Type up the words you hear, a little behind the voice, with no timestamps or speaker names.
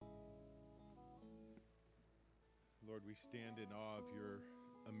Lord, we stand in awe of your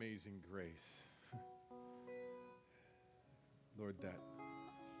amazing grace. Lord,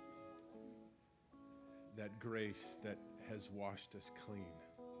 that grace that has washed us clean.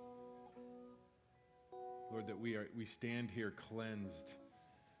 Lord, that we stand here cleansed,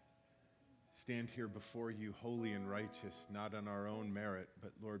 stand here before you holy and righteous, not on our own merit,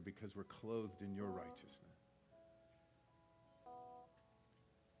 but Lord, because we're clothed in your righteousness.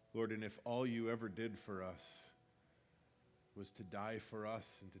 Lord, and if all you ever did for us was to die for us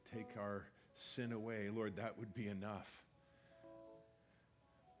and to take our sin away, Lord, that would be enough.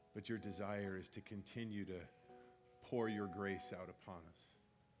 But your desire is to continue to pour your grace out upon us.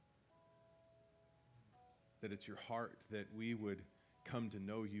 That it's your heart that we would come to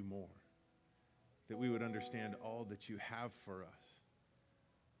know you more. That we would understand all that you have for us.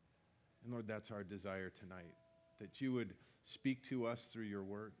 And Lord, that's our desire tonight. That you would speak to us through your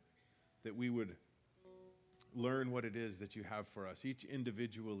word. That we would learn what it is that you have for us, each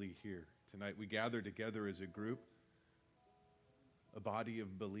individually here tonight. We gather together as a group, a body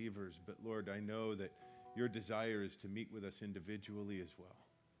of believers, but Lord, I know that your desire is to meet with us individually as well.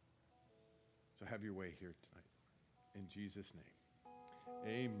 So have your way here tonight. In Jesus'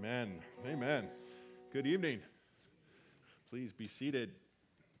 name, amen. Amen. Good evening. Please be seated.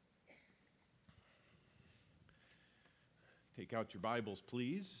 Take out your Bibles,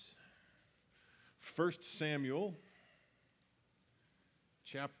 please. 1 Samuel,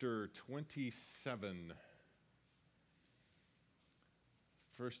 chapter 27.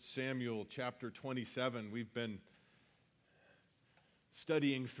 1 Samuel, chapter 27. We've been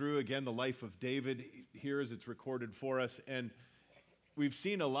studying through, again, the life of David here as it's recorded for us. And we've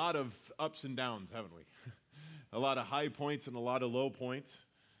seen a lot of ups and downs, haven't we? A lot of high points and a lot of low points.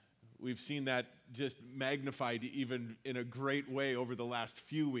 We've seen that just magnified even in a great way over the last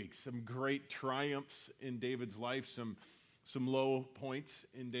few weeks. Some great triumphs in David's life, some low points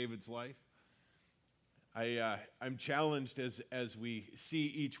in David's life. I'm challenged as we see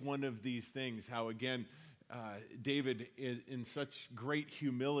each one of these things, how again, David is in such great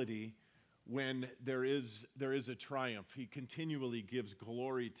humility when there is a triumph. He continually gives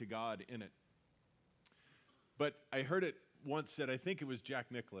glory to God in it. But I heard it once said, I think it was Jack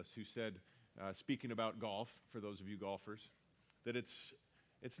Nicklaus who said, speaking about golf, for those of you golfers, that it's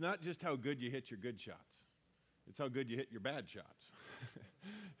not just how good you hit your good shots, it's how good you hit your bad shots.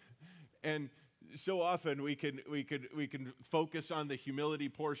 And so often we can focus on the humility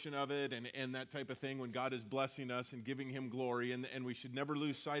portion of it and that type of thing when God is blessing us and giving him glory, and we should never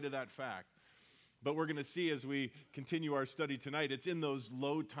lose sight of that fact. But we're going to see as we continue our study tonight, it's in those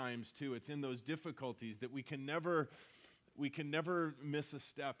low times too, it's in those difficulties that we can never miss a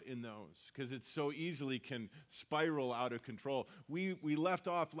step in those, because it so easily can spiral out of control. We left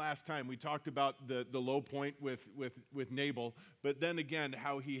off last time. We talked about the low point with Nabal, but then again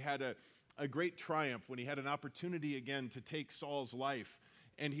how he had a great triumph when he had an opportunity again to take Saul's life,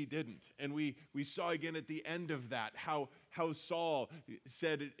 and he didn't. And we saw again at the end of that how Saul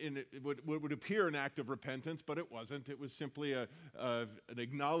said it would appear an act of repentance, but it wasn't. It was simply an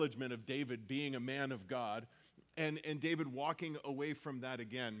acknowledgement of David being a man of God. And David walking away from that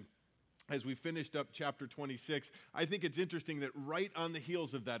again as we finished up chapter 26. I think it's interesting that right on the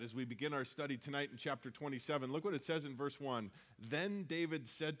heels of that, as we begin our study tonight in chapter 27, look what it says in verse 1. Then David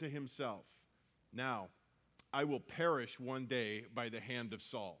said to himself, now I will perish one day by the hand of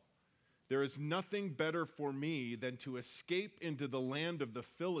Saul. There is nothing better for me than to escape into the land of the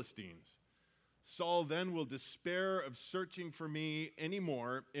Philistines. Saul then will despair of searching for me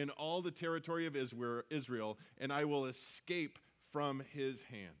anymore in all the territory of Israel, and I will escape from his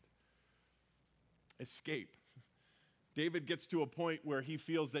hand. Escape. David gets to a point where he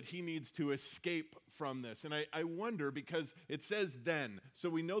feels that he needs to escape from this. And I wonder, because it says then, so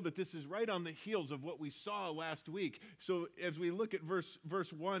we know that this is right on the heels of what we saw last week. So as we look at verse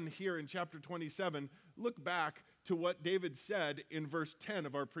 1 here in chapter 27, look back to what David said in verse 10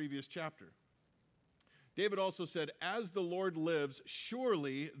 of our previous chapter. David also said, as the Lord lives,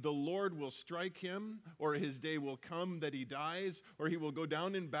 surely the Lord will strike him, or his day will come that he dies, or he will go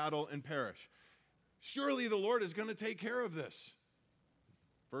down in battle and perish. Surely the Lord is going to take care of this.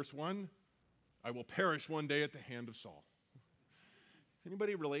 Verse 1, I will perish one day at the hand of Saul. Does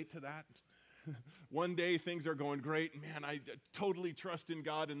anybody relate to that? One day things are going great. Man, I totally trust in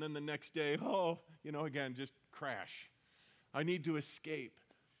God. And then the next day, again, just crash. I need to escape.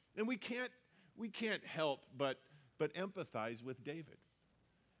 And we can't help but empathize with David.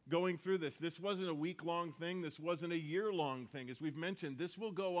 Going through this wasn't a week-long thing. This wasn't a year-long thing. As we've mentioned, this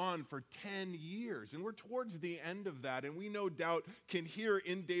will go on for 10 years. And we're towards the end of that. And we no doubt can hear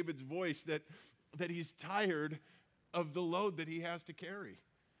in David's voice that he's tired of the load that he has to carry.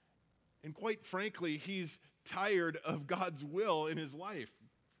 And quite frankly, he's tired of God's will in his life.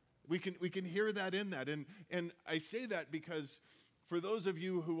 We can hear that in that. And I say that because for those of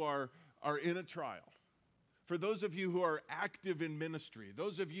you who are in a trial, for those of you who are active in ministry,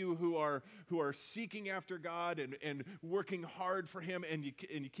 those of you who are seeking after God and working hard for him, and you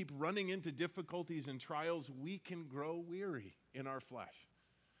keep running into difficulties and trials, we can grow weary in our flesh.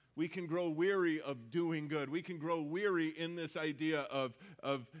 We can grow weary of doing good. We can grow weary in this idea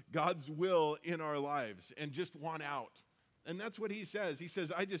of God's will in our lives and just want out. And that's what he says. He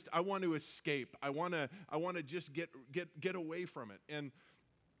says, I want to escape. I want to just get away from it. And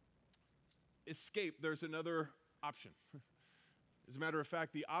escape, there's another option. As a matter of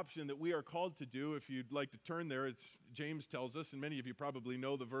fact, the option that we are called to do, if you'd like to turn there, it's James tells us, and many of you probably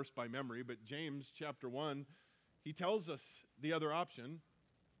know the verse by memory, but James chapter 1, he tells us the other option.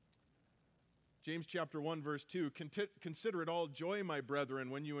 James chapter 1, verse 2, consider it all joy, my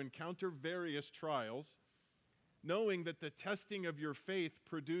brethren, when you encounter various trials, knowing that the testing of your faith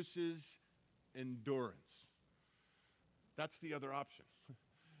produces endurance. That's the other option.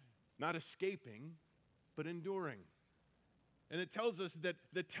 Not escaping, but enduring. And it tells us that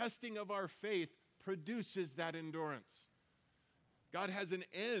the testing of our faith produces that endurance. God has an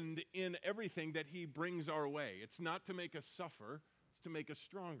end in everything that he brings our way. It's not to make us suffer, it's to make us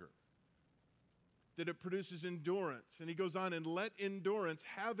stronger. That it produces endurance. And he goes on, and let endurance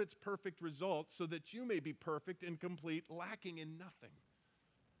have its perfect result so that you may be perfect and complete, lacking in nothing.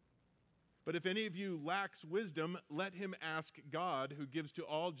 But if any of you lacks wisdom, let him ask God, who gives to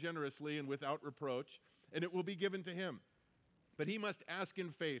all generously and without reproach, and it will be given to him. But he must ask in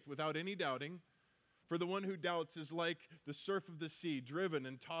faith, without any doubting, for the one who doubts is like the surf of the sea, driven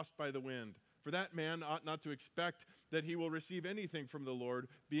and tossed by the wind. For that man ought not to expect that he will receive anything from the Lord,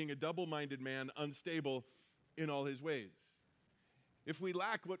 being a double-minded man, unstable in all his ways. If we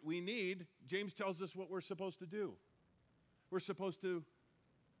lack what we need, James tells us what we're supposed to do. We're supposed to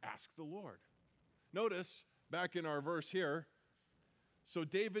ask the Lord. Notice, back in our verse here, so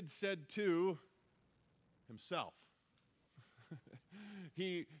David said to himself.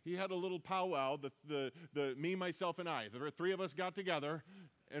 He had a little powwow, the me, myself, and I. The three of us got together,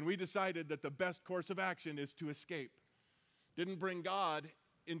 and we decided that the best course of action is to escape. Didn't bring God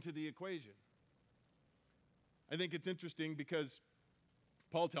into the equation. I think it's interesting because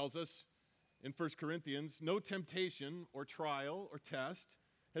Paul tells us in 1 Corinthians, no temptation or trial or test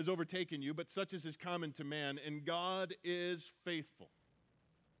has overtaken you, but such as is common to man, and God is faithful,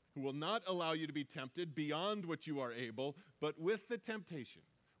 who will not allow you to be tempted beyond what you are able, but with the temptation,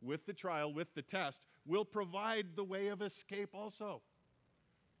 with the trial, with the test, will provide the way of escape also,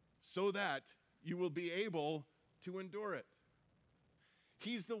 so that you will be able to endure it.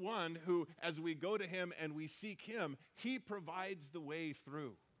 He's the one who, as we go to him and we seek him, he provides the way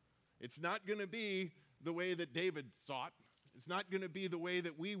through. It's not going to be the way that David sought. It's not going to be the way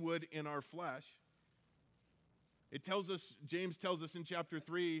that we would in our flesh. It tells us, James tells us in chapter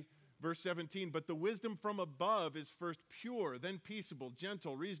 3, verse 17, but the wisdom from above is first pure, then peaceable,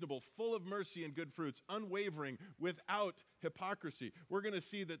 gentle, reasonable, full of mercy and good fruits, unwavering, without hypocrisy. We're going to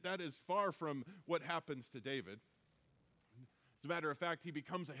see that that is far from what happens to David. As a matter of fact, he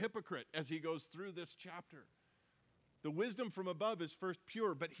becomes a hypocrite as he goes through this chapter. The wisdom from above is first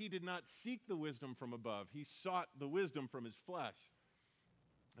pure, but he did not seek the wisdom from above. He sought the wisdom from his flesh.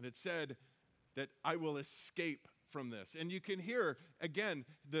 And it said that I will escape from this. And you can hear, again,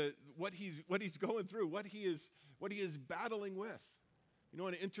 what he's going through, what he is battling with. You know,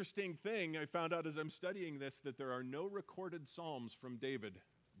 an interesting thing I found out as I'm studying this, that there are no recorded Psalms from David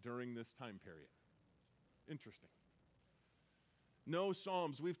during this time period. Interesting. No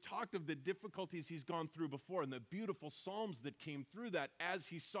Psalms. We've talked of the difficulties he's gone through before and the beautiful Psalms that came through that as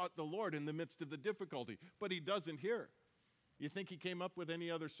he sought the Lord in the midst of the difficulty. But he doesn't here. You think he came up with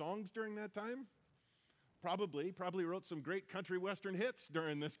any other songs during that time? Probably wrote some great country western hits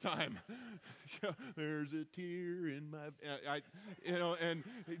during this time. There's a tear in my, and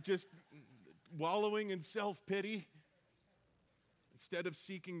just wallowing in self-pity instead of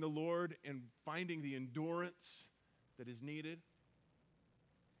seeking the Lord and finding the endurance that is needed.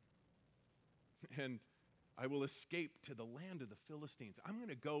 And I will escape to the land of the Philistines. I'm going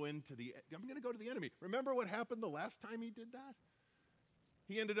to go to the enemy. Remember what happened the last time he did that?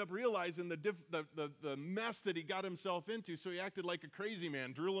 He ended up realizing the mess that he got himself into, so he acted like a crazy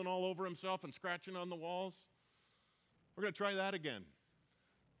man, drooling all over himself and scratching on the walls. We're going to try that again.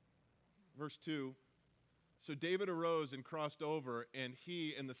 Verse 2, so David arose and crossed over, and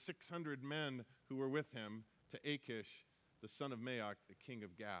he and the 600 men who were with him to Achish, the son of Maoch, the king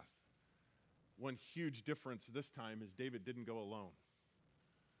of Gath. one huge difference this time is David didn't go alone.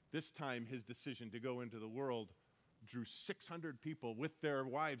 This time, his decision to go into the world drew 600 people with their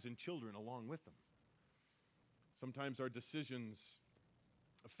wives and children along with them. Sometimes our decisions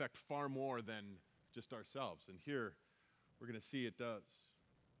affect far more than just ourselves, and here we're going to see it does.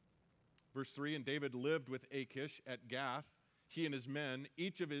 Verse 3, and David lived with Achish at Gath, he and his men,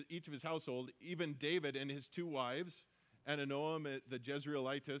 each of his household, even David and his two wives, Ahinoam the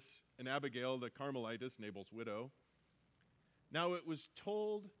Jezreelitess, and Abigail the Carmelitess, Nabal's widow. Now it was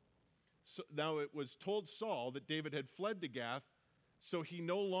told Saul that David had fled to Gath, so he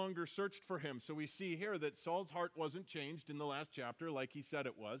no longer searched for him. So we see here that Saul's heart wasn't changed in the last chapter like he said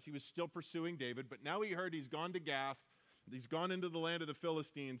it was. He was still pursuing David, but now he heard he's gone to Gath, he's gone into the land of the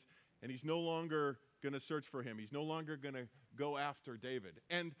Philistines, and he's no longer going to search for him. He's no longer going to go after David.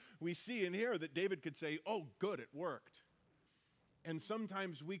 And we see in here that David could say, oh, good, it worked. And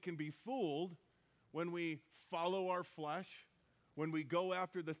sometimes we can be fooled when we follow our flesh, when we go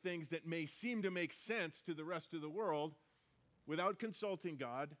after the things that may seem to make sense to the rest of the world without consulting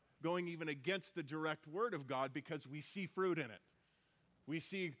God, going even against the direct word of God because we see fruit in it. We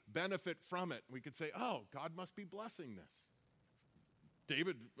see benefit from it. We could say, oh, God must be blessing this.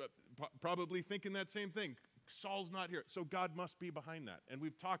 David probably thinking that same thing. Saul's not here, so God must be behind that. And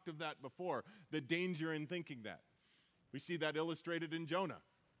we've talked of that before, the danger in thinking that. We see that illustrated in Jonah.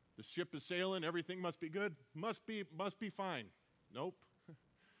 The ship is sailing, everything must be good, must be fine. Nope.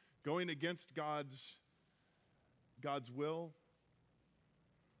 Going against God's will.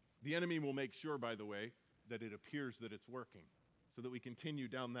 The enemy will make sure, by the way, that it appears that it's working so that we continue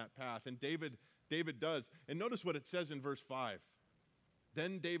down that path. And David does. And notice what it says in verse 5.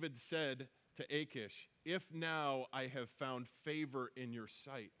 Then David said to Achish, if now I have found favor in your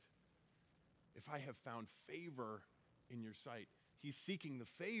sight, if I have found favor in your sight. He's seeking the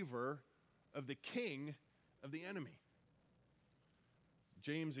favor of the king of the enemy.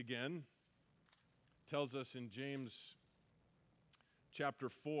 James again tells us in James chapter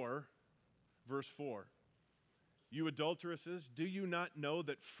 4, verse 4, you adulteresses, do you not know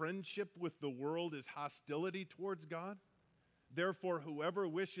that friendship with the world is hostility towards God? Therefore, whoever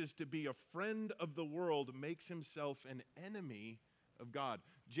wishes to be a friend of the world makes himself an enemy of God.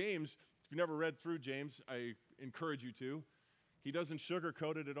 James, if you've never read through James, I encourage you to. He doesn't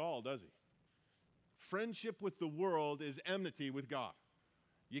sugarcoat it at all, does he? Friendship with the world is enmity with God.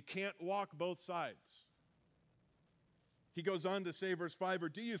 You can't walk both sides. He goes on to say, verse 5, or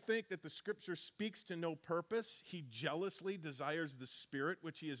do you think that the scripture speaks to no purpose? He jealously desires the Spirit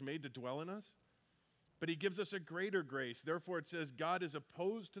which he has made to dwell in us. But he gives us a greater grace. Therefore it says, God is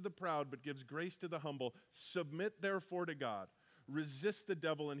opposed to the proud, but gives grace to the humble. Submit therefore to God. Resist the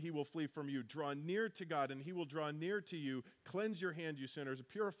devil, and he will flee from you. Draw near to God, and he will draw near to you. Cleanse your hand, you sinners.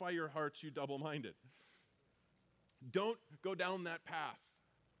 Purify your hearts, you double-minded. Don't go down that path.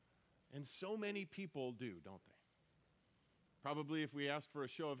 And so many people do, don't they? Probably if we asked for a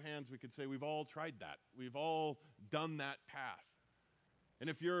show of hands, we could say we've all tried that. We've all done that path. And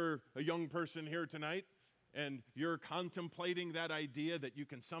if you're a young person here tonight and you're contemplating that idea that you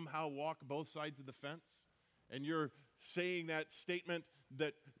can somehow walk both sides of the fence, and you're saying that statement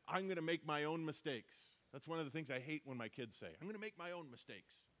that I'm going to make my own mistakes. That's one of the things I hate when my kids say. I'm going to make my own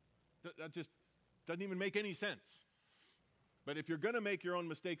mistakes. That just doesn't even make any sense. But if you're going to make your own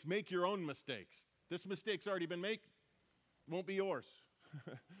mistakes, make your own mistakes. This mistake's already been made. It won't be yours.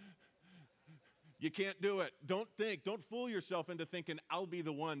 You can't do it. Don't fool yourself into thinking, I'll be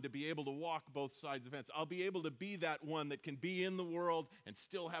the one to be able to walk both sides of the fence. I'll be able to be that one that can be in the world and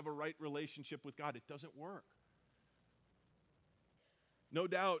still have a right relationship with God. It doesn't work. No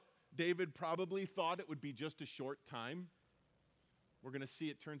doubt, David probably thought it would be just a short time. We're going to see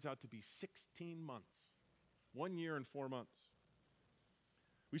it turns out to be 16 months. 1 year and 4 months.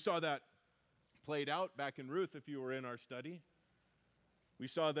 We saw that played out back in Ruth if you were in our study. We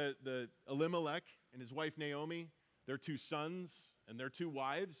saw the Elimelech and his wife Naomi, their 2 sons and their 2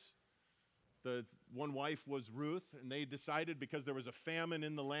 wives. The one wife was Ruth, and they decided because there was a famine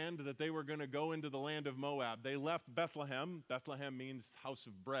in the land that they were going to go into the land of Moab. They left Bethlehem. Bethlehem means house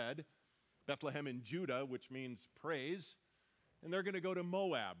of bread. Bethlehem in Judah, which means praise. And they're going to go to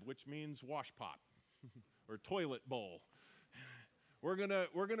Moab, which means washpot or toilet bowl. We're going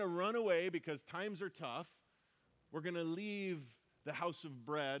to run away because times are tough. We're going to leave the house of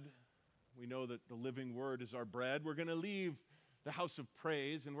bread. We know that the living word is our bread. We're going to leave the house of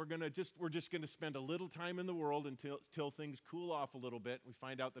praise, and we're just going to spend a little time in the world until things cool off a little bit. We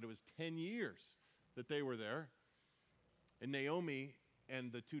find out that it was 10 years that they were there. And Naomi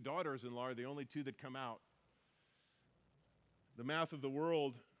and the 2 daughters-in-law are the only 2 that come out. The math of the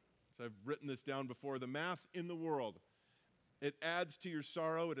world I've written this down before. The math in the world, it adds to your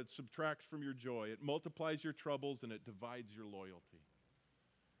sorrow and it subtracts from your joy. It multiplies your troubles and it divides your loyalty.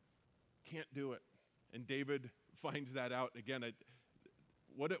 Can't do it. And David finds that out. Again,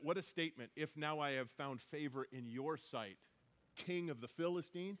 what a statement. If now I have found favor in your sight, King of the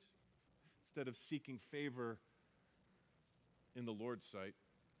Philistines, instead of seeking favor in the Lord's sight.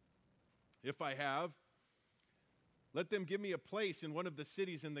 If I have, let them give me a place in one of the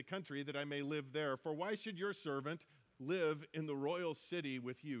cities in the country that I may live there. For why should your servant live in the royal city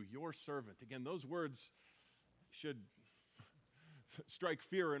with you? Your servant. Again, those words should strike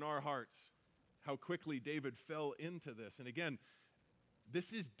fear in our hearts. How quickly David fell into this. And again,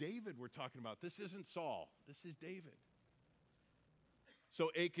 this is David we're talking about. This isn't Saul. This is David. So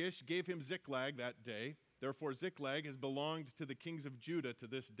Achish gave him Ziklag that day. Therefore, Ziklag has belonged to the kings of Judah to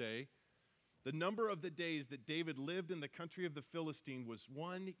this day. The number of the days that David lived in the country of the Philistine was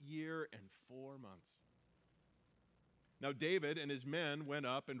 1 year and 4 months. Now David and his men went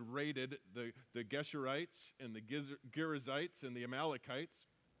up and raided the Geshurites and the Girzites and the Amalekites,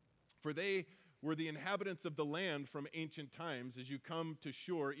 for they were the inhabitants of the land from ancient times, as you come to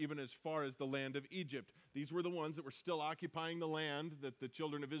Shur, even as far as the land of Egypt. These were the ones that were still occupying the land that the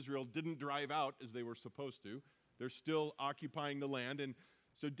children of Israel didn't drive out as they were supposed to. They're still occupying the land. And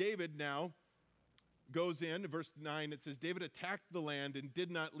so David now goes in, verse 9, it says, David attacked the land and did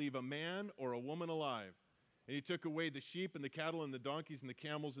not leave a man or a woman alive. And he took away the sheep and the cattle and the donkeys and the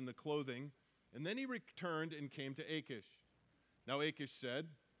camels and the clothing. And then he returned and came to Achish. Now Achish said,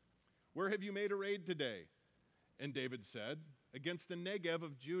 where have you made a raid today? And David said, against the Negev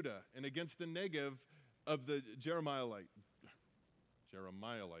of Judah and against the Negev of the Jerahmeelites,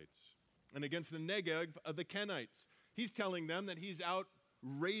 and against the Negev of the Kenites. He's telling them that he's out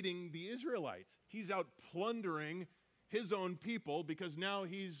raiding the Israelites. He's out plundering his own people because now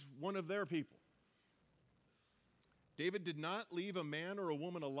he's one of their people. David did not leave a man or a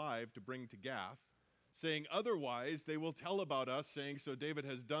woman alive to bring to Gath, saying, otherwise they will tell about us, saying, so David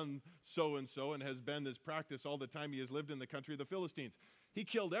has done so and has been this practice all the time he has lived in the country of the Philistines. He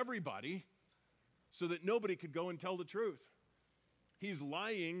killed everybody so that nobody could go and tell the truth. He's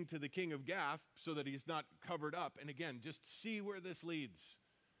lying to the king of Gath so that he's not covered up. And again, just see where this leads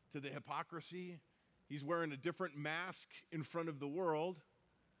to the hypocrisy. He's wearing a different mask in front of the world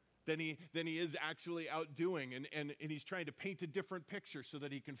than he is actually out doing. And he's trying to paint a different picture so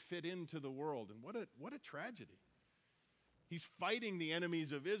that he can fit into the world. And what a tragedy. He's fighting the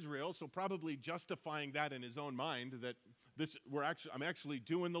enemies of Israel, so probably justifying that in his own mind that I'm actually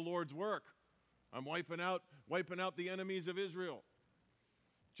doing the Lord's work. I'm wiping out the enemies of Israel.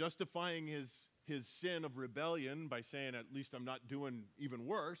 Justifying his sin of rebellion by saying, at least I'm not doing even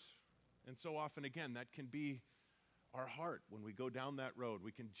worse. And so often, again, that can be our heart when we go down that road.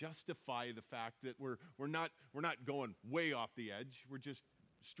 We can justify the fact that we're not going way off the edge. We're just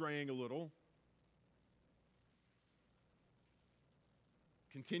straying a little.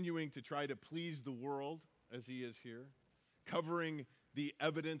 Continuing to try to please the world as he is here. Covering the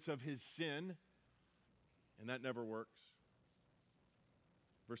evidence of his sin. And that never works.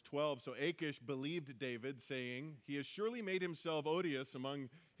 Verse 12, so Achish believed David, saying, he has surely made himself odious among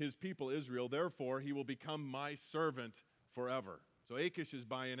his people Israel, therefore he will become my servant forever. So Achish is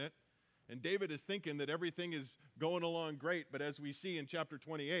buying it, and David is thinking that everything is going along great, but as we see in chapter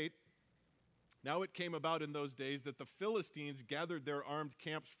 28, now it came about in those days that the Philistines gathered their armed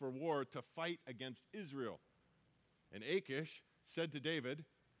camps for war to fight against Israel. And Achish said to David,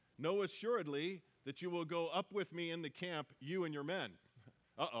 know assuredly that you will go up with me in the camp, you and your men.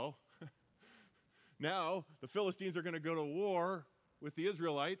 Uh-oh. Now the Philistines are going to go to war with the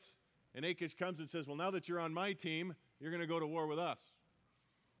Israelites, and Achish comes and says, well, now that you're on my team, you're going to go to war with us.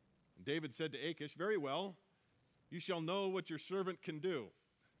 And David said to Achish, very well, you shall know what your servant can do.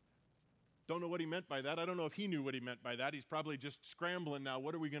 Don't know what he meant by that. I don't know if he knew what he meant by that. He's probably just scrambling now.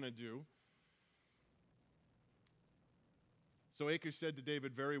 What are we going to do? So Achish said to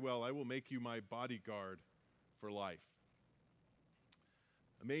David, very well, I will make you my bodyguard for life.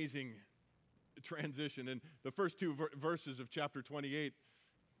 Amazing transition. And the first two verses of chapter 28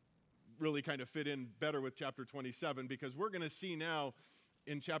 really kind of fit in better with chapter 27, because we're going to see now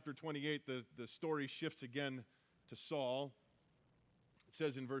in chapter 28 the story shifts again to Saul. It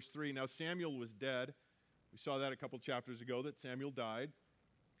says in verse 3, now Samuel was dead. We saw that a couple chapters ago, that Samuel died.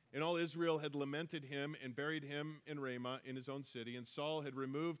 And all Israel had lamented him and buried him in Ramah in his own city. And Saul had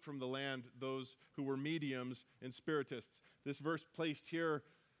removed from the land those who were mediums and spiritists. This verse placed here,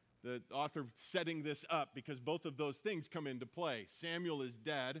 the author setting this up because both of those things come into play. Samuel is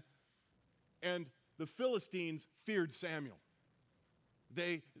dead, and the Philistines feared Samuel.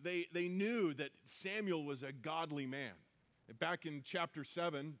 They knew that Samuel was a godly man. Back in chapter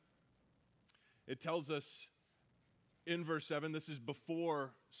 7, it tells us in verse 7, this is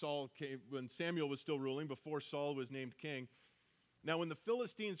before Saul came, when Samuel was still ruling, before Saul was named king. Now when the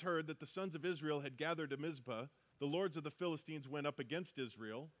Philistines heard that the sons of Israel had gathered to Mizpah, the lords of the Philistines went up against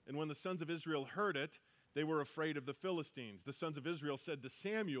Israel. And when the sons of Israel heard it, they were afraid of the Philistines. The sons of Israel said to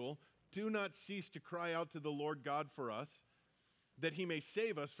Samuel, "Do not cease to cry out to the Lord God for us, that he may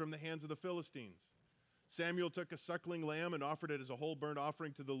save us from the hands of the Philistines." Samuel took a suckling lamb and offered it as a whole burnt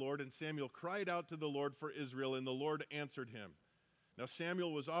offering to the Lord, and Samuel cried out to the Lord for Israel, and the Lord answered him. Now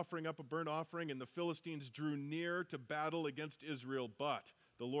Samuel was offering up a burnt offering, and the Philistines drew near to battle against Israel, but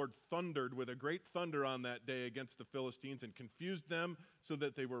the Lord thundered with a great thunder on that day against the Philistines and confused them so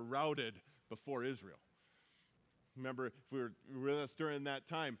that they were routed before Israel. Remember, if we were with us during that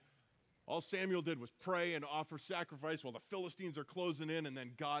time, all Samuel did was pray and offer sacrifice while the Philistines are closing in, and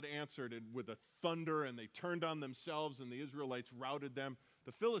then God answered it with a thunder, and they turned on themselves, and the Israelites routed them.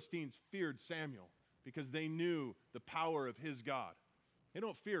 The Philistines feared Samuel because they knew the power of his God. They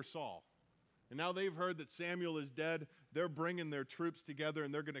don't fear Saul. And now they've heard that Samuel is dead. They're bringing their troops together,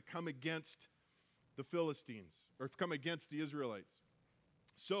 and they're going to come against the Philistines, or come against the Israelites.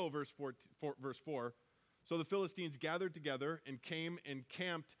 So, verse 4, so the Philistines gathered together and came and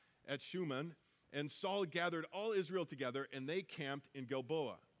camped at Shunem, and Saul gathered all Israel together, and they camped in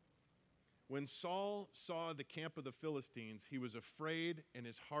Gilboa. When Saul saw the camp of the Philistines, he was afraid, and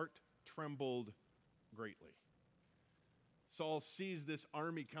his heart trembled greatly. Saul sees this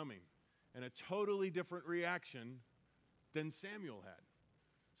army coming, and a totally different reaction than Samuel had.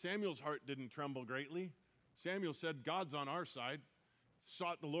 Samuel's heart didn't tremble greatly. Samuel said, "God's on our side,"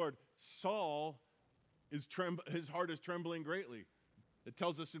 sought the Lord. Saul, his heart is trembling greatly. It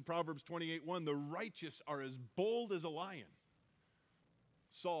tells us in Proverbs 28:1, the righteous are as bold as a lion.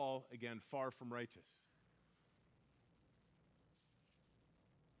 Saul, again, far from righteous.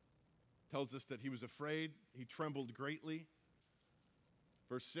 Tells us that he was afraid, he trembled greatly.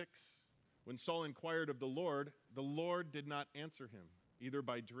 Verse 6, when Saul inquired of the Lord did not answer him, either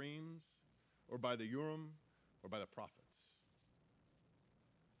by dreams or by the Urim or by the prophets.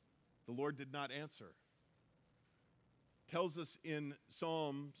 The Lord did not answer. Tells us in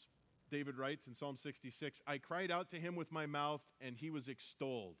Psalms, David writes in Psalm 66, I cried out to him with my mouth, and he was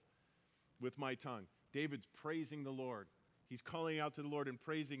extolled with my tongue. David's praising the Lord. He's calling out to the Lord and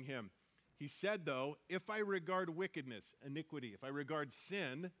praising him. He said, though, if I regard wickedness, iniquity, if I regard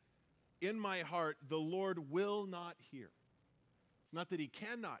sin in my heart, the Lord will not hear. It's not that he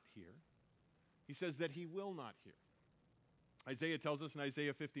cannot hear. He says that he will not hear. Isaiah tells us in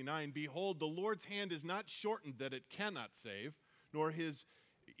Isaiah 59, behold, the Lord's hand is not shortened that it cannot save, nor his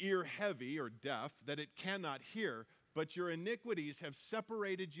ear heavy or deaf that it cannot hear, but your iniquities have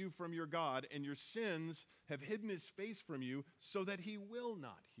separated you from your God, and your sins have hidden his face from you so that he will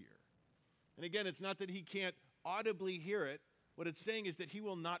not hear. And again, it's not that he can't audibly hear it. What it's saying is that he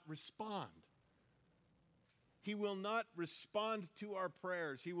will not respond. He will not respond to our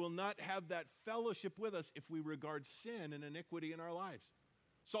prayers. He will not have that fellowship with us if we regard sin and iniquity in our lives.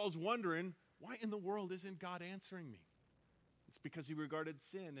 Saul's wondering, why in the world isn't God answering me? It's because he regarded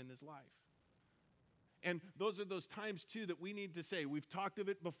sin in his life. And those are those times, too, that we need to say, we've talked of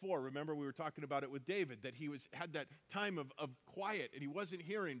it before. Remember, we were talking about it with David, that he had that time of quiet, and he wasn't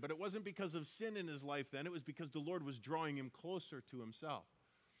hearing. But it wasn't because of sin in his life then. It was because the Lord was drawing him closer to himself.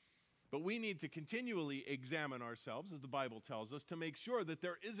 But we need to continually examine ourselves, as the Bible tells us, to make sure that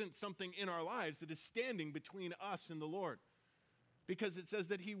there isn't something in our lives that is standing between us and the Lord. Because it says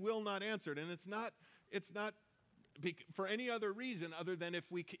that he will not answer it. And it's not for any other reason other than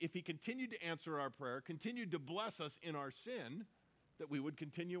if he continued to answer our prayer, continued to bless us in our sin, that we would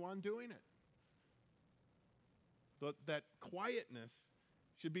continue on doing it. That quietness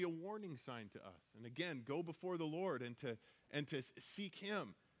should be a warning sign to us. And again, go before the Lord and to seek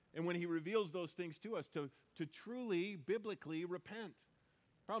him. And when he reveals those things to us, to truly, biblically repent.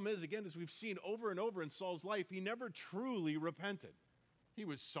 Problem is, again, as we've seen over and over in Saul's life, he never truly repented. He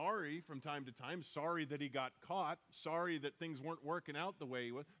was sorry from time to time, sorry that he got caught, sorry that things weren't working out the way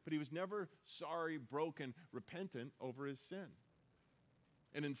he was, but he was never sorry, broken, repentant over his sin.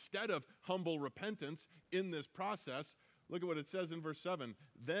 And instead of humble repentance in this process, look at what it says in verse 7.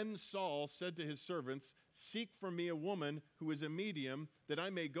 Then Saul said to his servants, seek for me a woman who is a medium, that I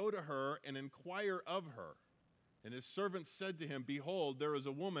may go to her and inquire of her. And his servants said to him, behold, there is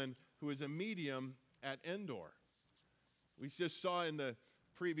a woman who is a medium at Endor. We just saw in the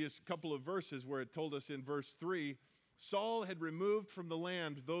previous couple of verses where it told us in verse 3, Saul had removed from the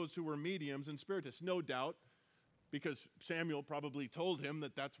land those who were mediums and spiritists. No doubt, because Samuel probably told him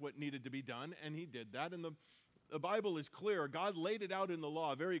that that's what needed to be done, and he did that. And the Bible is clear. God laid it out in the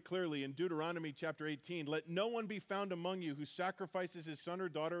law very clearly in Deuteronomy chapter 18. Let no one be found among you who sacrifices his son or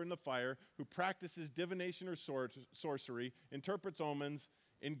daughter in the fire, who practices divination or sorcery, interprets omens,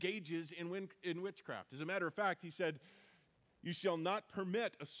 engages in witchcraft. As a matter of fact, he said, you shall not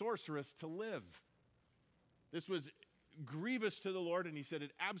permit a sorceress to live. This was grievous to the Lord, and he said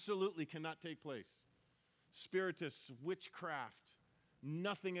it absolutely cannot take place. Spiritists, witchcraft,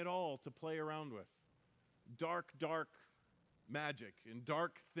 nothing at all to play around with. Dark magic and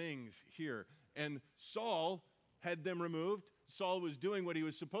dark things here. And Saul had them removed. Saul was doing what he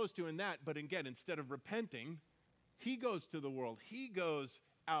was supposed to in that, but again, instead of repenting, he goes to the world. He goes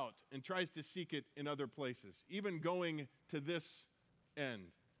out and tries to seek it in other places, even going to this end.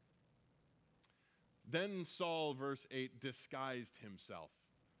 Then Saul, verse 8, disguised himself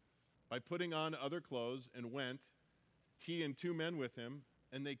by putting on other clothes and went, he and 2 men with him,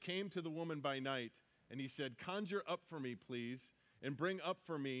 and they came to the woman by night, and he said, conjure up for me, please, and bring up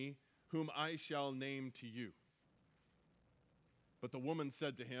for me whom I shall name to you. But the woman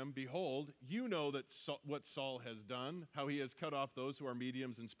said to him, behold, you know that what Saul has done, how he has cut off those who are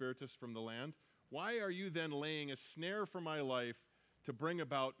mediums and spiritists from the land. Why are you then laying a snare for my life to bring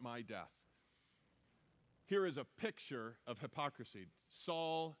about my death? Here is a picture of hypocrisy.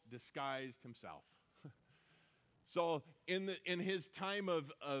 Saul disguised himself. Saul, in his time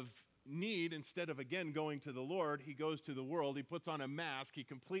of need, instead of again going to the Lord, he goes to the world. He puts on a mask. He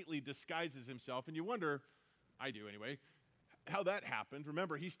completely disguises himself. And you wonder, I do anyway, how that happened.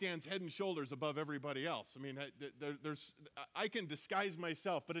 Remember, he stands head and shoulders above everybody else. I mean, I can disguise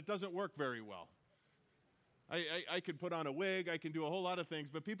myself, but it doesn't work very well. I could put on a wig, I can do a whole lot of things,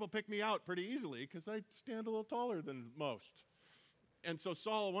 but people pick me out pretty easily because I stand a little taller than most. And so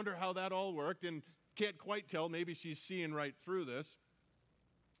Saul, I wonder how that all worked, and can't quite tell. Maybe she's seeing right through this.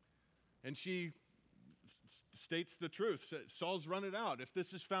 And she states the truth. Saul's run it out. If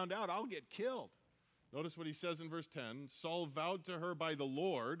this is found out, I'll get killed. Notice what he says in verse 10. Saul vowed to her by the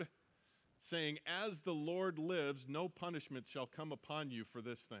Lord, saying, as the Lord lives, no punishment shall come upon you for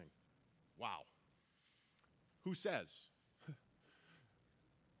this thing. Wow. Who says?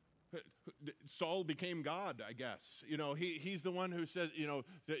 Saul became God, I guess. You know, he's the one who says, you know,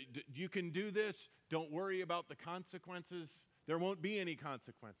 you can do this. Don't worry about the consequences. There won't be any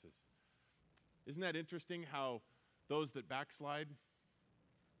consequences. Isn't that interesting how those that backslide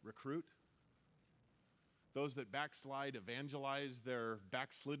recruit? Those that backslide evangelize their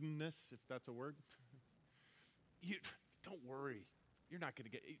backsliddenness, if that's a word. Don't worry. You're not going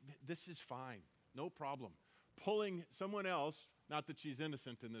to get, this is fine. No problem. Pulling someone else, not that she's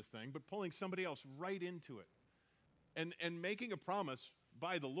innocent in this thing, but pulling somebody else right into it. And making a promise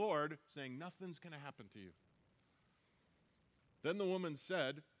by the Lord saying, nothing's going to happen to you. Then the woman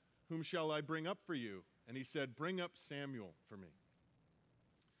said, whom shall I bring up for you? And he said, bring up Samuel for me.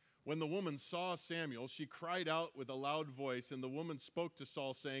 When the woman saw Samuel, she cried out with a loud voice, and the woman spoke to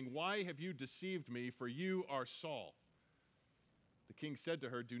Saul, saying, why have you deceived me, for you are Saul? The king said to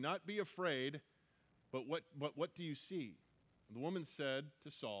her, do not be afraid, but what do you see? And the woman said to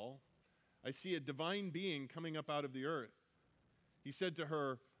Saul, I see a divine being coming up out of the earth. He said to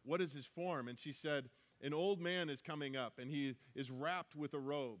her, what is his form? And she said, an old man is coming up, and he is wrapped with a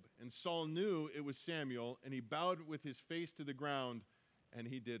robe. And Saul knew it was Samuel, and he bowed with his face to the ground, and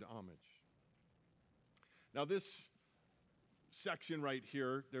he did homage. Now this section right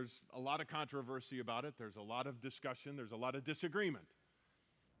here, there's a lot of controversy about it. There's a lot of discussion. There's a lot of disagreement.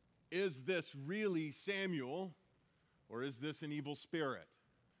 Is this really Samuel, or is this an evil spirit?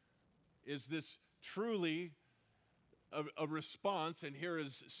 Is this truly a response, and here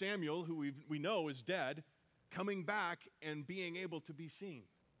is Samuel, who we know is dead, coming back and being able to be seen?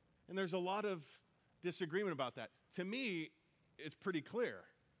 And there's a lot of disagreement about that. To me, it's pretty clear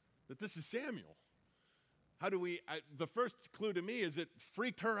that this is Samuel. The first clue to me is it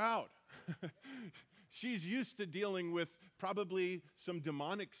freaked her out. She's used to dealing with probably some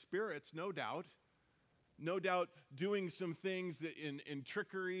demonic spirits, no doubt. No doubt doing some things that in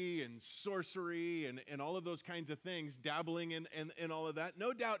trickery and sorcery and all of those kinds of things, dabbling in all of that.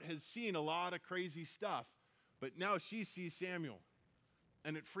 No doubt has seen a lot of crazy stuff, but now she sees Samuel,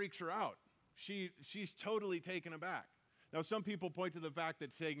 and it freaks her out. She's totally taken aback. Now, some people point to the fact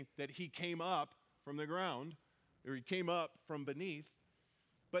that saying that he came up from the ground, or he came up from beneath,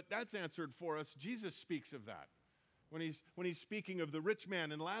 but that's answered for us. Jesus speaks of that when he's speaking of the rich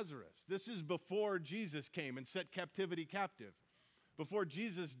man and Lazarus. This is before Jesus came and set captivity captive. Before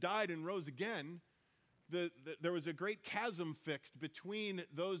Jesus died and rose again, there was a great chasm fixed between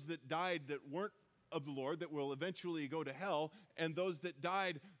those that died that weren't of the Lord that will eventually go to hell, and those that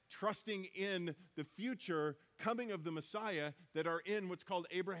died trusting in the future coming of the Messiah that are in what's called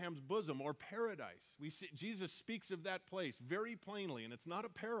Abraham's bosom or paradise. Jesus speaks of that place very plainly, and it's not a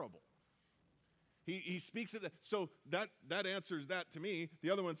parable. He speaks of that. So that answers that to me. The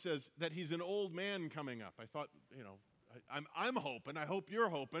other one says that he's an old man coming up. I thought, I'm hoping, I hope you're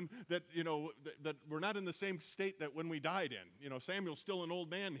hoping that, that we're not in the same state that when we died in. Samuel's still an old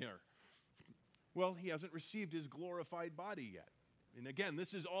man here. Well, he hasn't received his glorified body yet. And again,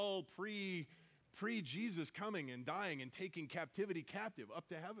 this is all pre-Jesus coming and dying and taking captivity captive up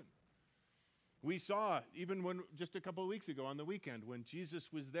to heaven. We saw, even when just a couple of weeks ago on the weekend, when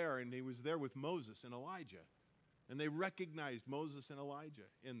Jesus was there and he was there with Moses and Elijah, and they recognized Moses and Elijah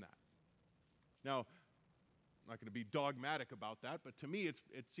in that. Now, I'm not going to be dogmatic about that, but to me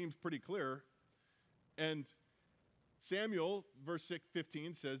it seems pretty clear. And Samuel, verse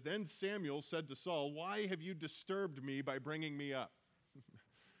 15 says, "Then Samuel said to Saul, 'Why have you disturbed me by bringing me up?'"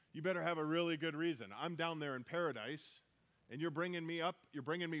 You better have a really good reason. I'm down there in paradise, and you're bringing me up, you're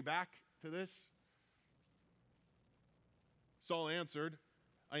bringing me back to this? Saul answered,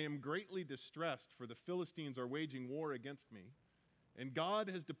 "I am greatly distressed, for the Philistines are waging war against me, and God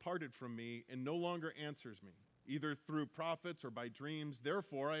has departed from me and no longer answers me, either through prophets or by dreams.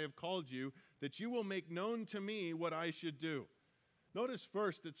 Therefore I have called you, that you will make known to me what I should do." Notice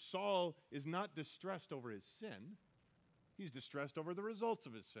first that Saul is not distressed over his sin. He's distressed over the results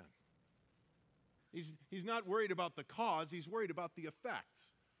of his sin. He's not worried about the cause, he's worried about the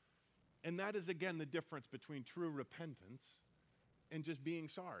effects. And that is, again, the difference between true repentance and just being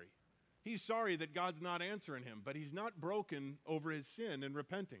sorry. He's sorry that God's not answering him, but he's not broken over his sin and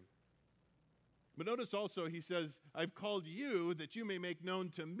repenting. But notice also he says, "I've called you that you may make known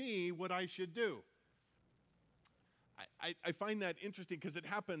to me what I should do." I find that interesting because it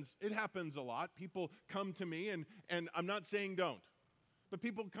happens a lot. People come to me, and I'm not saying don't, but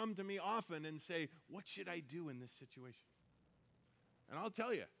people come to me often and say, "What should I do in this situation?" And I'll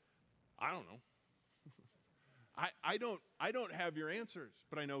tell you, I don't know. I don't have your answers,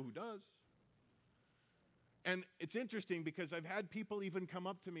 but I know who does. And it's interesting because I've had people even come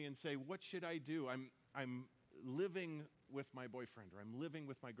up to me and say, "What should I do? I'm living with my boyfriend, or I'm living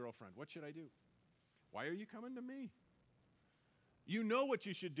with my girlfriend. What should I do?" Why are you coming to me? You know what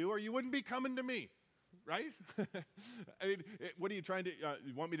you should do, or you wouldn't be coming to me, right? I mean, what are you trying to,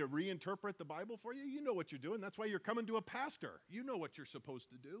 you want me to reinterpret the Bible for you? You know what you're doing. That's why you're coming to a pastor. You know what you're supposed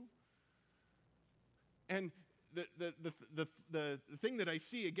to do. And the thing that I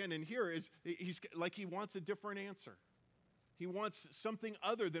see again in here is he wants a different answer. He wants something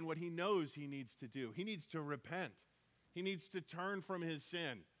other than what he knows he needs to do. He needs to repent. He needs to turn from his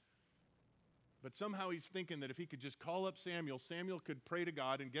sin. But somehow he's thinking that if he could just call up Samuel, Samuel could pray to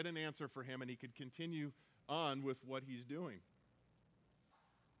God and get an answer for him, and he could continue on with what he's doing.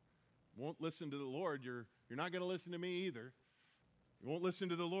 Won't listen to the Lord. You're not going to listen to me either. You won't listen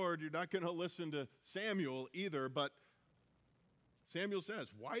to the Lord. You're not going to listen to Samuel either. But Samuel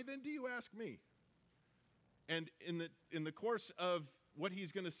says, "Why then do you ask me?" And in the course of what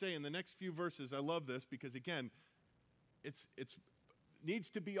he's going to say in the next few verses, I love this because, again, it's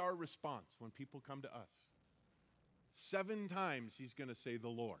needs to be our response when people come to us. 7 times he's going to say, "The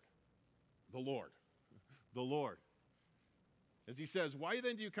Lord, the Lord, the Lord." As he says, "Why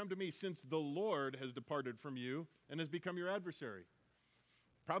then do you come to me, since the Lord has departed from you and has become your adversary?"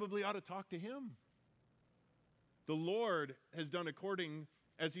 Probably ought to talk to him. "The Lord has done according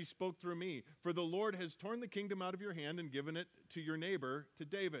as he spoke through me. For the Lord has torn the kingdom out of your hand and given it to your neighbor, to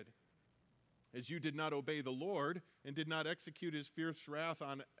David. As you did not obey the Lord and did not execute his fierce wrath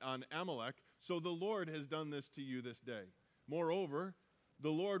on Amalek, so the Lord has done this to you this day. Moreover,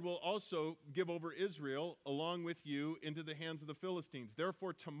 the Lord will also give over Israel along with you into the hands of the Philistines.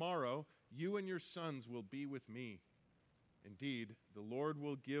 Therefore, tomorrow you and your sons will be with me. Indeed, the Lord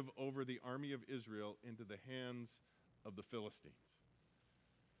will give over the army of Israel into the hands of the Philistines."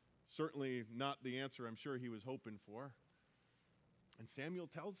 Certainly not the answer I'm sure he was hoping for. And Samuel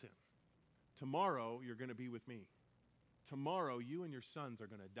tells him, "Tomorrow you're going to be with me. Tomorrow you and your sons are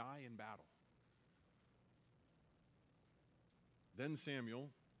going to die in battle." Then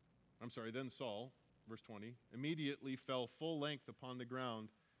Saul, verse 20, immediately fell full length upon the ground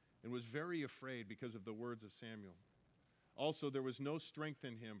and was very afraid because of the words of Samuel. Also there was no strength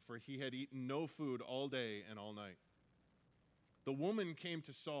in him, for he had eaten no food all day and all night. The woman came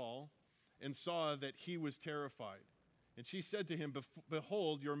to Saul and saw that he was terrified. And she said to him,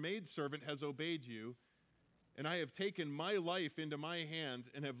 "Behold, your maidservant has obeyed you, and I have taken my life into my hand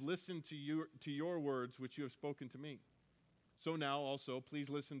and have listened to your words which you have spoken to me." So now also,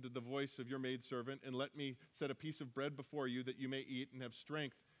 please listen to the voice of your maidservant, and let me set a piece of bread before you that you may eat and have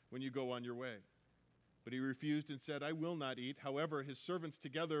strength when you go on your way. But he refused and said, I will not eat. However, his servants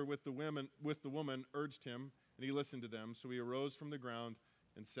together with the woman urged him, and he listened to them. So he arose from the ground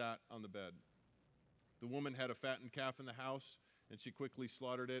and sat on the bed. The woman had a fattened calf in the house, and she quickly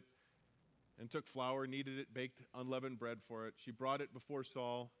slaughtered it and took flour, kneaded it, baked unleavened bread for it. She brought it before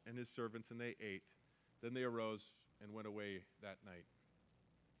Saul and his servants, and they ate. Then they arose and went away that night.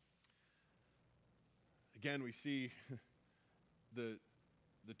 Again, we see the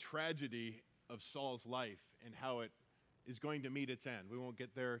tragedy of Saul's life and how it is going to meet its end. We won't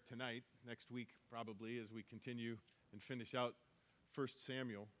get there tonight, next week probably, as we continue and finish out 1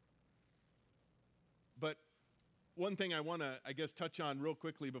 Samuel. But one thing I want to, touch on real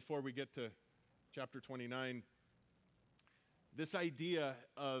quickly before we get to chapter 29, this idea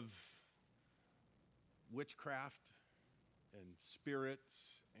of witchcraft and spirits,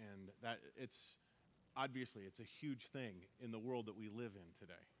 and that it's a huge thing in the world that we live in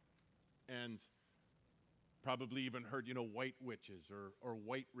today. And probably even heard, white witches or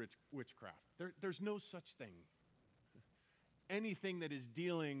white witchcraft. There's no such thing. Anything that is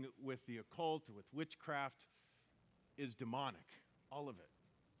dealing with the occult or with witchcraft is demonic, all of it.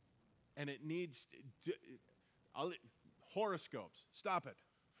 And it needs horoscopes. Stop it.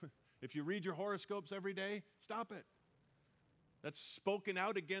 If you read your horoscopes every day, stop it. That's spoken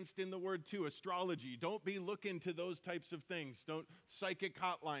out against in the word too. Astrology. Don't be looking to those types of things. Don't psychic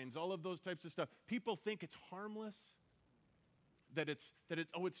hotlines, all of those types of stuff. People think it's harmless. That it's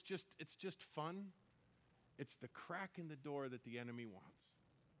just fun. It's the crack in the door that the enemy wants.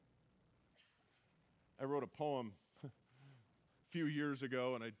 I wrote a poem a few years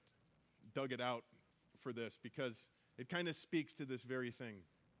ago, and I dug it out for this because it kind of speaks to this very thing.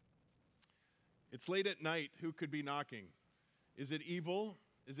 It's late at night. Who could be knocking? Is it evil?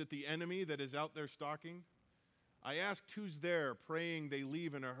 Is it the enemy that is out there stalking? I asked who's there, praying they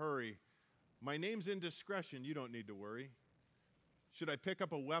leave in a hurry. My name's indiscretion, you don't need to worry. Should I pick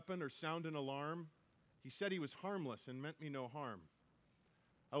up a weapon or sound an alarm? He said he was harmless and meant me no harm.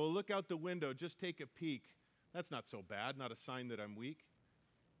 I will look out the window, just take a peek. That's not so bad, not a sign that I'm weak.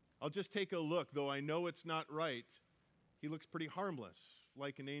 I'll just take a look, though I know it's not right. He looks pretty harmless,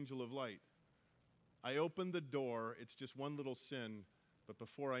 like an angel of light. I opened the door, it's just one little sin, but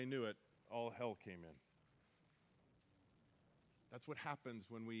before I knew it, all hell came in. That's what happens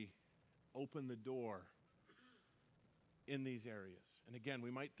when we open the door in these areas. And again,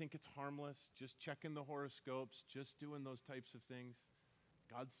 we might think it's harmless, just checking the horoscopes, just doing those types of things.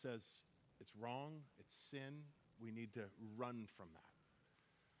 God says it's wrong, it's sin, we need to run from that.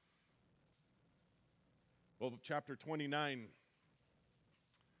 Well, chapter 29.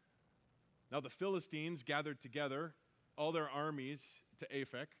 Now the Philistines gathered together all their armies to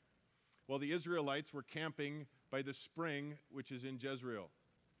Aphek, while the Israelites were camping by the spring which is in Jezreel.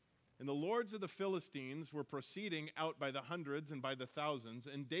 And the lords of the Philistines were proceeding out by the hundreds and by the thousands,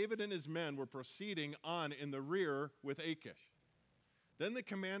 and David and his men were proceeding on in the rear with Achish. Then the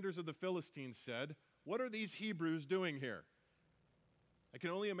commanders of the Philistines said, "What are these Hebrews doing here?" I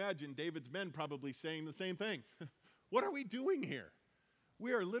can only imagine David's men probably saying the same thing. What are we doing here?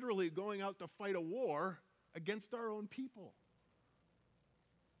 We are literally going out to fight a war against our own people.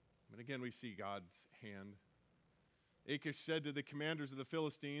 And again, we see God's hand. Achish said to the commanders of the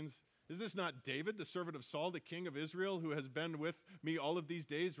Philistines, "Is this not David, the servant of Saul, the king of Israel, who has been with me all of these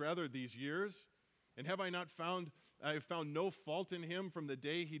days, rather these years? And have I have found no fault in him from the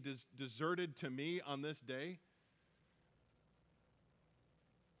day he deserted to me on this day?"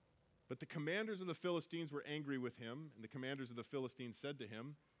 But the commanders of the Philistines were angry with him, and the commanders of the Philistines said to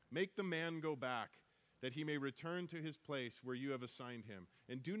him, "Make the man go back, that he may return to his place where you have assigned him.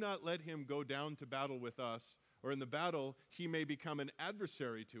 And do not let him go down to battle with us, or in the battle he may become an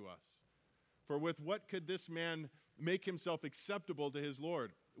adversary to us. For with what could this man make himself acceptable to his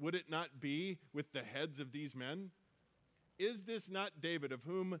Lord? Would it not be with the heads of these men? Is this not David, of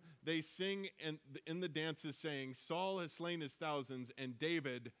whom they sing in the dances, saying, 'Saul has slain his thousands, and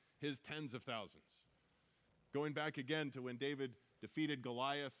David his tens of thousands'?" Going back again to when David defeated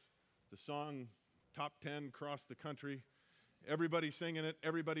Goliath, the song top 10 across the country. Everybody's singing it,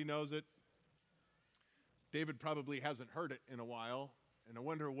 everybody knows it. David probably hasn't heard it in a while, and I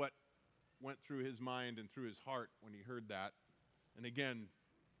wonder what went through his mind and through his heart when he heard that. And again,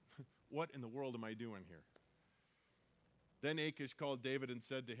 what in the world am I doing here? Then Achish called David and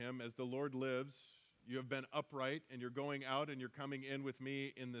said to him, "As the Lord lives, you have been upright, and you're going out and you're coming in with me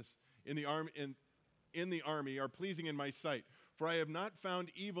in the army are pleasing in my sight. For I have not found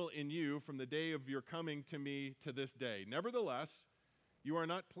evil in you from the day of your coming to me to this day. Nevertheless, you are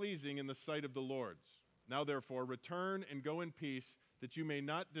not pleasing in the sight of the lords. Now therefore, return and go in peace, that you may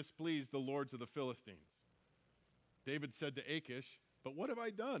not displease the lords of the Philistines. David said to Achish, But what have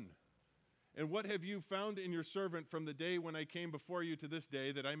I done? And what have you found in your servant from the day when I came before you to this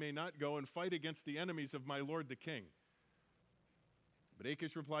day, that I may not go and fight against the enemies of my lord the king? But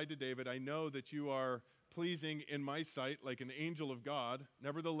Achish replied to David, I know that you are pleasing in my sight like an angel of God.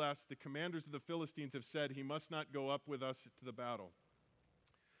 Nevertheless, the commanders of the Philistines have said, He must not go up with us to the battle.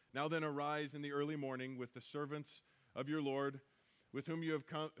 Now then, arise in the early morning with the servants of your Lord, with whom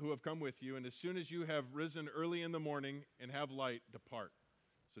who have come with you, and as soon as you have risen early in the morning and have light, depart.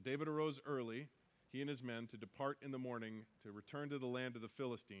 So David arose early, he and his men, to depart in the morning to return to the land of the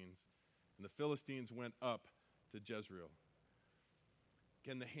Philistines. And the Philistines went up to Jezreel.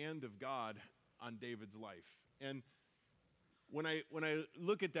 Again, the hand of God on David's life. And when I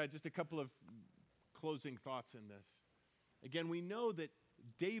look at that, just a couple of closing thoughts in this. Again, we know that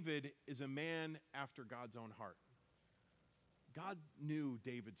David is a man after God's own heart. God knew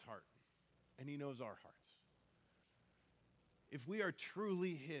David's heart, and he knows our hearts. If we are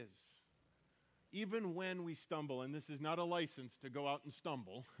truly his, even when we stumble, and this is not a license to go out and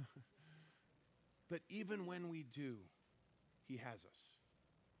stumble, but even when we do, he has us.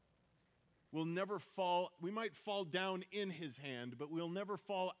 We'll never fall, we might fall down in his hand, but we'll never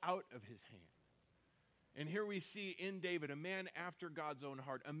fall out of his hand. And here we see in David a man after God's own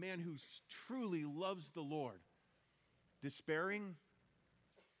heart, a man who truly loves the Lord, despairing,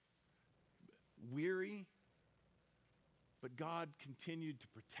 weary, but God continued to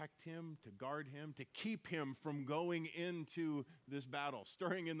protect him, to guard him, to keep him from going into this battle,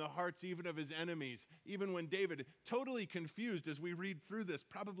 stirring in the hearts even of his enemies. Even when David, totally confused as we read through this,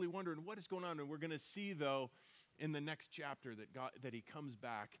 probably wondering what is going on. And we're going to see, though, in the next chapter that he comes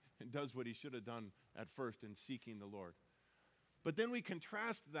back and does what he should have done at first in seeking the Lord. But then we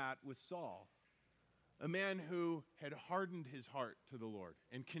contrast that with Saul, a man who had hardened his heart to the Lord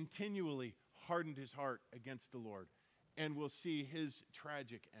and continually hardened his heart against the Lord. And we'll see his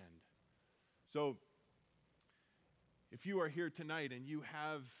tragic end. So, if you are here tonight and you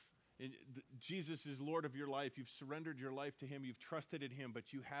have, Jesus is Lord of your life, you've surrendered your life to him, you've trusted in him,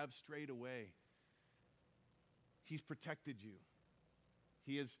 but you have strayed away, he's protected you.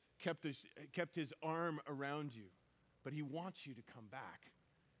 He has kept his arm around you, but he wants you to come back.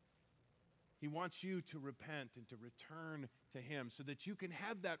 He wants you to repent and to return to him so that you can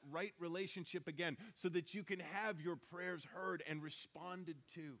have that right relationship again, so that you can have your prayers heard and responded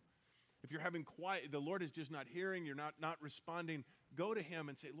to. If you're having quiet, the Lord is just not hearing, you're not responding, go to him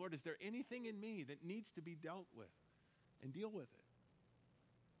and say, Lord, is there anything in me that needs to be dealt with? And deal with it.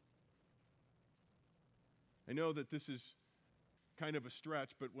 I know that this is kind of a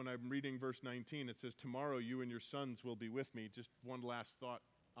stretch, but when I'm reading verse 19, it says, tomorrow you and your sons will be with me. Just one last thought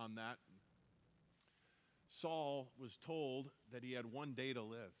on that. Saul was told that he had one day to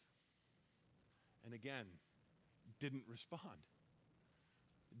live. And again, didn't respond.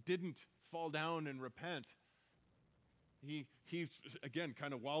 Didn't fall down and repent. He's, again,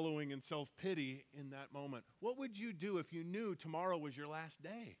 kind of wallowing in self-pity in that moment. What would you do if you knew tomorrow was your last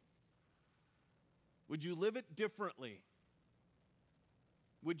day? Would you live it differently?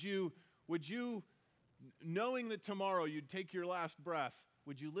 Would you, knowing that tomorrow you'd take your last breath,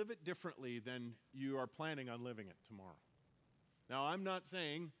 would you live it differently than you are planning on living it tomorrow? Now, I'm not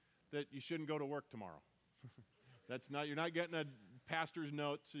saying that you shouldn't go to work tomorrow. You're not getting a pastor's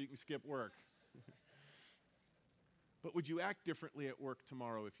note so you can skip work. But would you act differently at work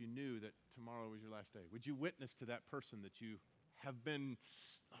tomorrow if you knew that tomorrow was your last day? Would you witness to that person that you have been,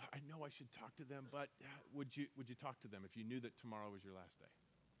 I know I should talk to them, but would you talk to them if you knew that tomorrow was your last day?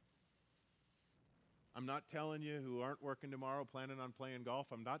 I'm not telling you who aren't working tomorrow, planning on playing golf.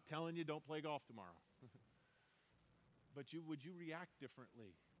 I'm not telling you don't play golf tomorrow. But would you react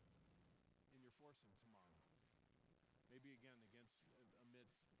differently in your foursome tomorrow? Maybe again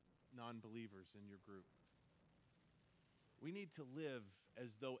amidst non-believers in your group. We need to live as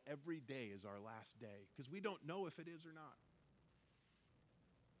though every day is our last day, because we don't know if it is or not.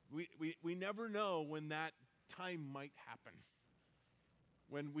 We never know when that time might happen.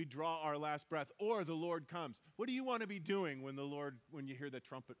 When we draw our last breath, or the Lord comes. What do you want to be doing when you hear the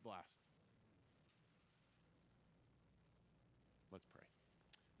trumpet blast? Let's pray.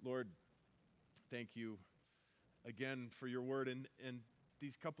 Lord, thank you again for your word and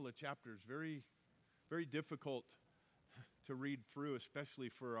these couple of chapters, very, very difficult to read through, especially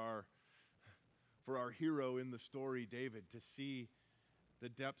for our hero in the story, David, to see the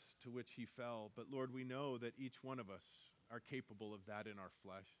depths to which he fell. But Lord, we know that each one of us are capable of that in our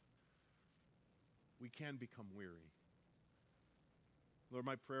flesh. We can become weary. Lord,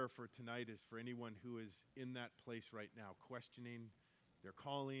 my prayer for tonight is for anyone who is in that place right now, questioning their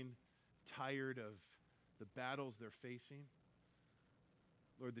calling, tired of the battles they're facing.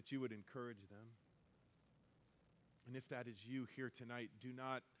 Lord, that you would encourage them. And if that is you here tonight, do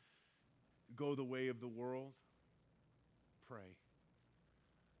not go the way of the world. Pray.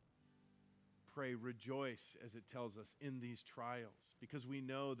 Pray, rejoice, as it tells us, in these trials, because we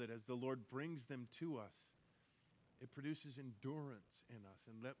know that as the Lord brings them to us, it produces endurance in us.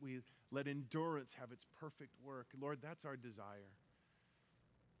 And let endurance have its perfect work. Lord, that's our desire.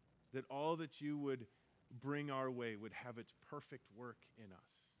 That all that you would bring our way would have its perfect work in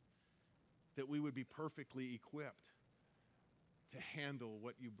us. That we would be perfectly equipped to handle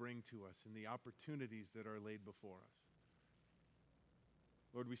what you bring to us and the opportunities that are laid before us.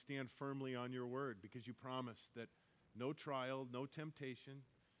 Lord, we stand firmly on your word because you promised that no trial, no temptation,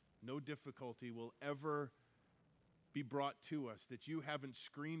 no difficulty will ever be brought to us that you haven't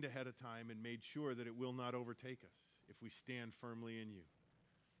screened ahead of time and made sure that it will not overtake us if we stand firmly in you.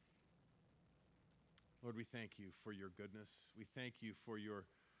 Lord, we thank you for your goodness. We thank you for your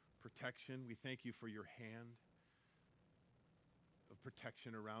protection. We thank you for your hand of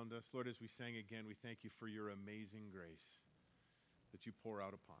protection around us. Lord, as we sang again, we thank you for your amazing grace that you pour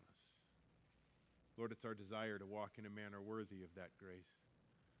out upon us. Lord, it's our desire to walk in a manner worthy of that grace.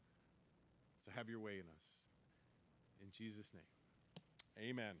 So have your way in us. In Jesus' name,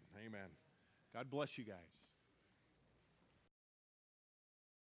 amen. Amen. God bless you guys.